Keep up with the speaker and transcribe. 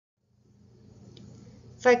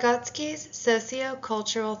Vygotsky's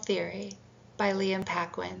Socio-Cultural Theory by Liam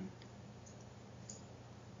Paquin.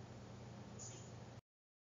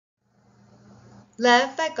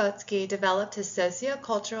 Lev Vygotsky developed his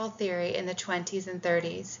socio-cultural theory in the 20s and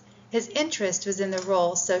 30s. His interest was in the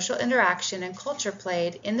role social interaction and culture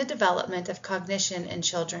played in the development of cognition in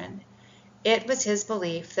children. It was his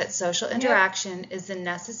belief that social interaction is the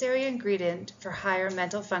necessary ingredient for higher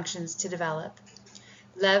mental functions to develop.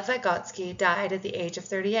 Lev Vygotsky died at the age of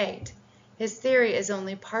 38. His theory is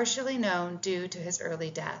only partially known due to his early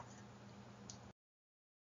death.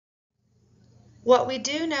 What we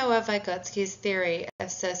do know of Vygotsky's theory of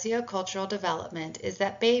sociocultural development is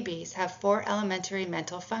that babies have 4 elementary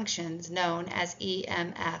mental functions known as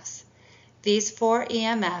EMFs. These 4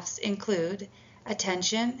 EMFs include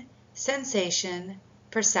attention, sensation,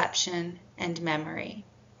 perception, and memory.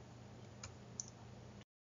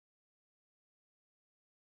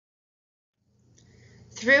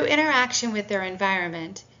 Through interaction with their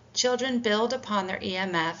environment, children build upon their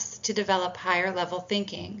EMFs to develop higher level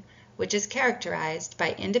thinking, which is characterized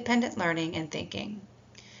by independent learning and thinking.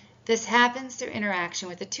 This happens through interaction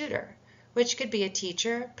with a tutor, which could be a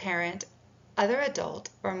teacher, parent, other adult,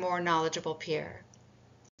 or more knowledgeable peer.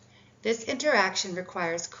 This interaction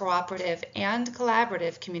requires cooperative and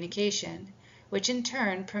collaborative communication, which in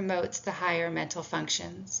turn promotes the higher mental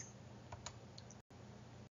functions.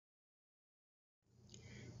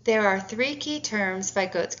 There are 3 key terms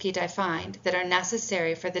Vygotsky defined that are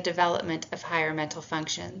necessary for the development of higher mental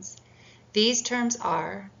functions. These terms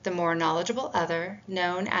are the more knowledgeable other,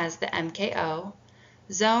 known as the MKO,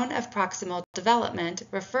 zone of proximal development,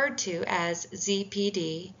 referred to as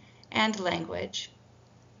ZPD, and language.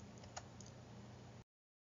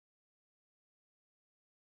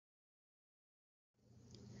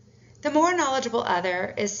 The more knowledgeable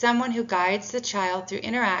other is someone who guides the child through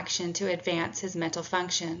interaction to advance his mental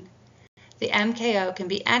function. The MKO can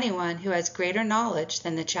be anyone who has greater knowledge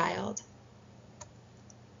than the child.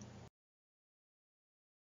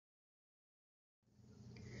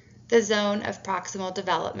 The zone of proximal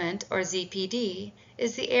development, or ZPD,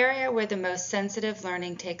 is the area where the most sensitive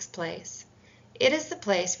learning takes place. It is the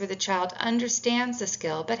place where the child understands the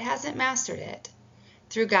skill but hasn't mastered it.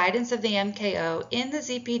 Through guidance of the MKO in the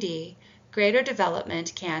ZPD, greater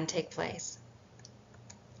development can take place.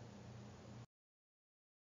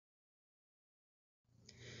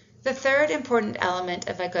 The third important element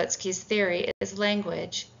of Vygotsky's theory is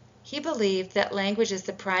language. He believed that language is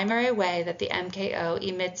the primary way that the MKO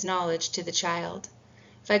emits knowledge to the child.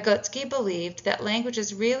 Vygotsky believed that language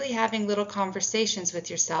is really having little conversations with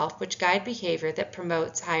yourself which guide behavior that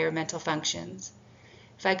promotes higher mental functions.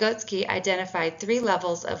 Vygotsky identified 3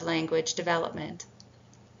 levels of language development: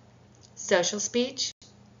 social speech,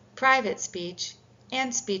 private speech,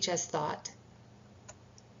 and speech as thought.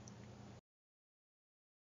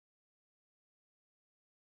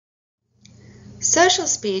 Social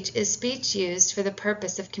speech is speech used for the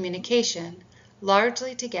purpose of communication,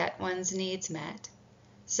 largely to get one's needs met.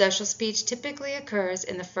 Social speech typically occurs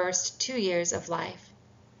in the first 2 years of life.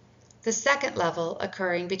 The second level,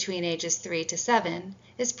 occurring between ages 3 to 7,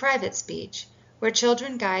 is private speech, where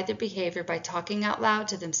children guide their behavior by talking out loud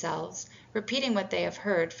to themselves, repeating what they have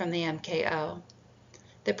heard from the MKO.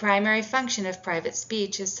 The primary function of private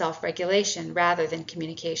speech is self-regulation rather than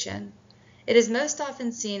communication. It is most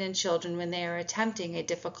often seen in children when they are attempting a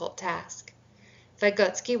difficult task.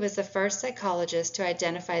 Vygotsky was the first psychologist to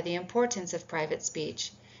identify the importance of private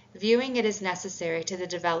speech, viewing it as necessary to the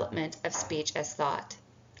development of speech as thought.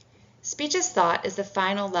 Speech as thought is the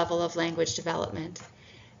final level of language development.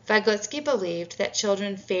 Vygotsky believed that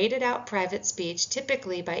children faded out private speech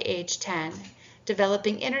typically by age 10,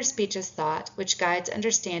 developing inner speech as thought, which guides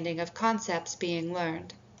understanding of concepts being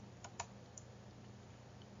learned.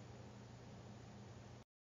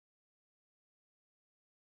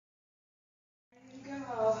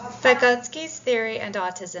 Vygotsky's theory and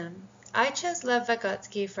autism. I chose Lev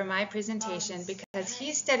Vygotsky for my presentation because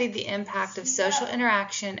he studied the impact of social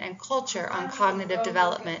interaction and culture on cognitive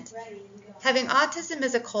development. Having autism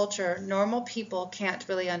as a culture, normal people can't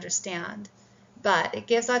really understand, but it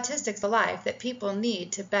gives autistics a life that people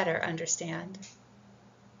need to better understand.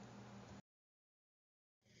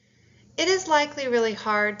 It is likely really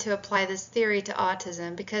hard to apply this theory to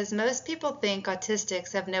autism because most people think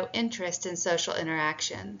autistics have no interest in social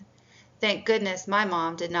interaction. Thank goodness my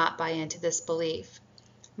mom did not buy into this belief.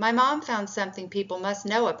 My mom found something people must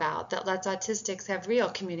know about that lets autistics have real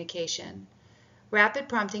communication. Rapid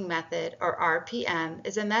Prompting Method, or RPM,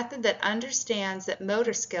 is a method that understands that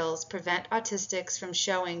motor skills prevent autistics from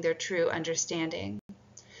showing their true understanding.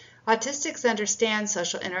 Autistics understand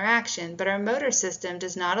social interaction, but our motor system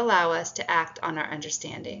does not allow us to act on our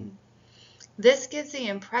understanding. This gives the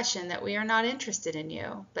impression that we are not interested in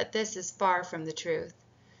you, but this is far from the truth.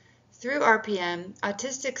 Through RPM,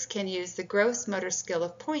 autistics can use the gross motor skill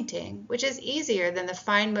of pointing, which is easier than the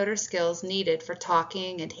fine motor skills needed for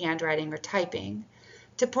talking and handwriting or typing,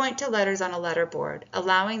 to point to letters on a letterboard,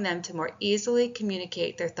 allowing them to more easily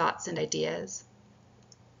communicate their thoughts and ideas.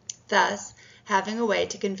 Thus, having a way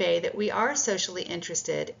to convey that we are socially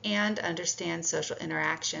interested and understand social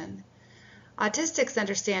interaction. Autistics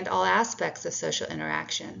understand all aspects of social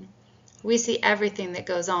interaction. We see everything that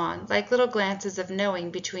goes on, like little glances of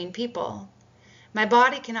knowing between people. My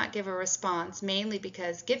body cannot give a response mainly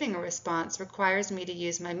because giving a response requires me to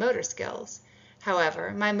use my motor skills.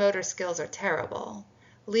 However, my motor skills are terrible,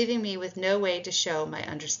 leaving me with no way to show my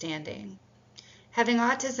understanding. Having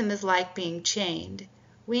autism is like being chained.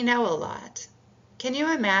 We know a lot. Can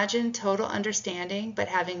you imagine total understanding but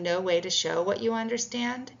having no way to show what you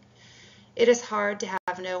understand? It is hard to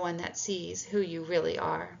have no one that sees who you really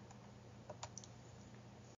are.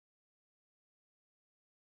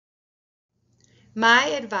 My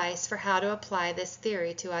advice for how to apply this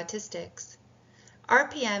theory to autistics.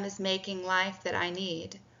 RPM is making life that I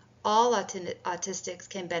need. All autistics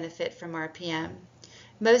can benefit from RPM.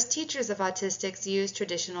 Most teachers of autistics use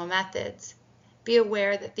traditional methods. Be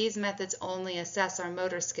aware that these methods only assess our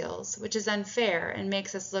motor skills, which is unfair and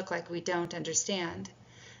makes us look like we don't understand.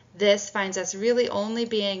 This finds us really only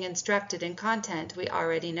being instructed in content we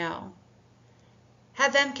already know.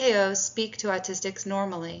 Have MKOs speak to autistics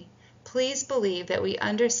normally. Please believe that we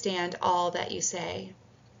understand all that you say.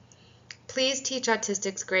 Please teach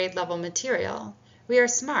autistics grade level material. We are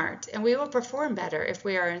smart and we will perform better if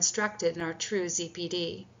we are instructed in our true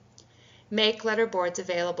ZPD. Make letterboards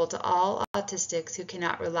available to all autistics who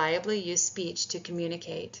cannot reliably use speech to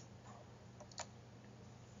communicate.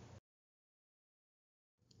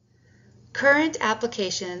 Current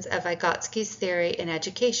applications of Vygotsky's theory in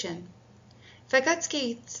education.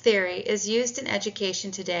 Vygotsky's theory is used in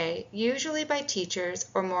education today, usually by teachers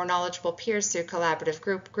or more knowledgeable peers through collaborative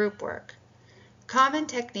group work. Common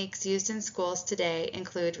techniques used in schools today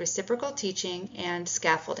include reciprocal teaching and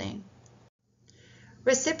scaffolding.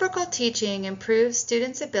 Reciprocal teaching improves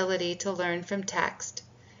students' ability to learn from text.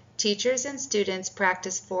 Teachers and students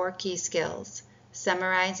practice 4 key skills: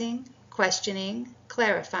 summarizing, questioning,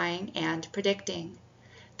 clarifying, and predicting.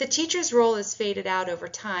 The teacher's role is faded out over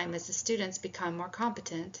time as the students become more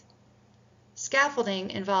competent. Scaffolding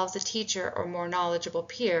involves a teacher or more knowledgeable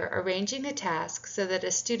peer arranging a task so that a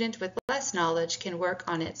student with less knowledge can work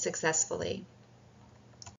on it successfully.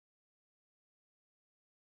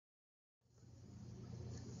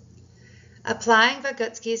 Applying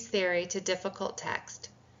Vygotsky's theory to difficult text.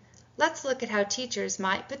 Let's look at how teachers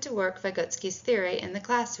might put to work Vygotsky's theory in the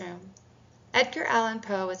classroom. Edgar Allan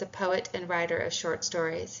Poe is a poet and writer of short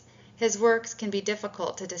stories. His works can be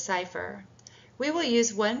difficult to decipher. We will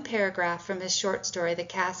use one paragraph from his short story, The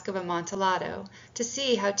Cask of Amontillado, to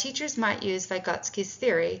see how teachers might use Vygotsky's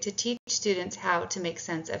theory to teach students how to make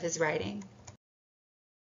sense of his writing.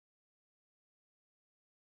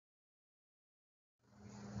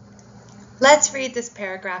 Let's read this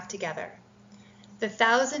paragraph together. The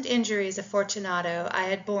 1,000 injuries of Fortunato I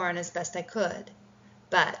had borne as best I could.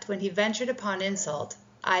 But when he ventured upon insult,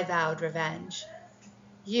 I vowed revenge.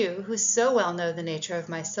 You, who so well know the nature of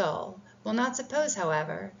my soul, will not suppose,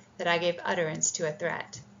 however, that I gave utterance to a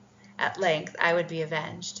threat. At length I would be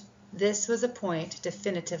avenged. This was a point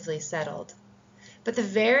definitively settled. But the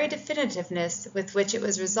very definitiveness with which it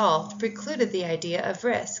was resolved precluded the idea of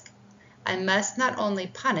risk. I must not only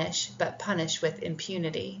punish, but punish with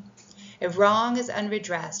impunity. A wrong is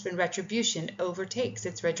unredressed when retribution overtakes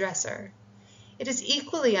its redresser. It is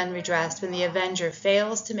equally unredressed when the avenger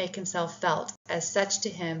fails to make himself felt as such to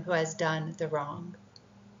him who has done the wrong.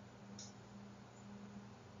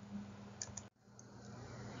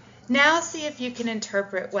 Now see if you can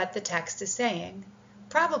interpret what the text is saying.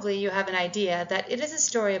 Probably you have an idea that it is a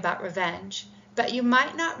story about revenge, but you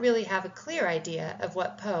might not really have a clear idea of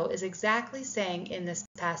what Poe is exactly saying in this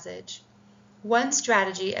passage. One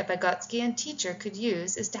strategy a Vygotskyan teacher could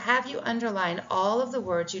use is to have you underline all of the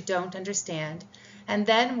words you don't understand, and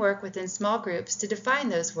then work within small groups to define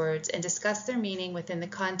those words and discuss their meaning within the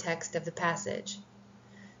context of the passage.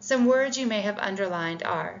 Some words you may have underlined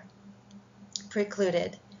are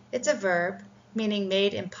precluded. It's a verb, meaning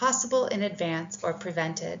made impossible in advance or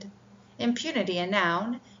prevented. Impunity, a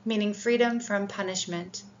noun, meaning freedom from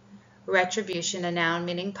punishment. Retribution, a noun,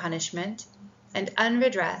 meaning punishment. And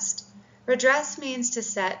unredressed. Redress means to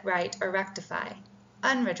set right or rectify.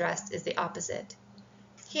 Unredressed is the opposite.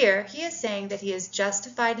 Here, he is saying that he is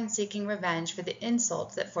justified in seeking revenge for the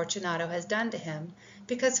insult that Fortunato has done to him,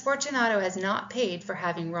 because Fortunato has not paid for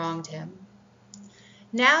having wronged him.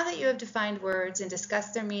 Now that you have defined words and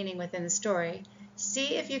discussed their meaning within the story,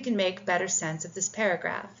 see if you can make better sense of this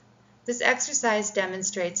paragraph. This exercise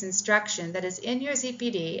demonstrates instruction that is in your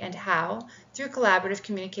ZPD and how, through collaborative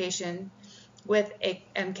communication with a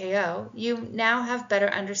MKO, you now have better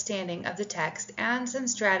understanding of the text and some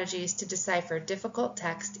strategies to decipher difficult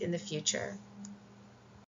text in the future.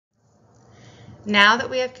 Now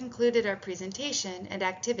that we have concluded our presentation and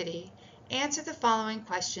activity, answer the following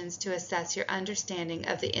questions to assess your understanding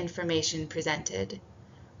of the information presented.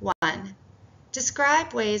 1.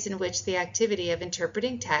 Describe ways in which the activity of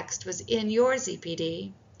interpreting text was in your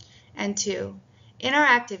ZPD. And 2. In our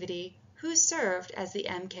activity, who served as the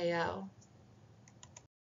MKO?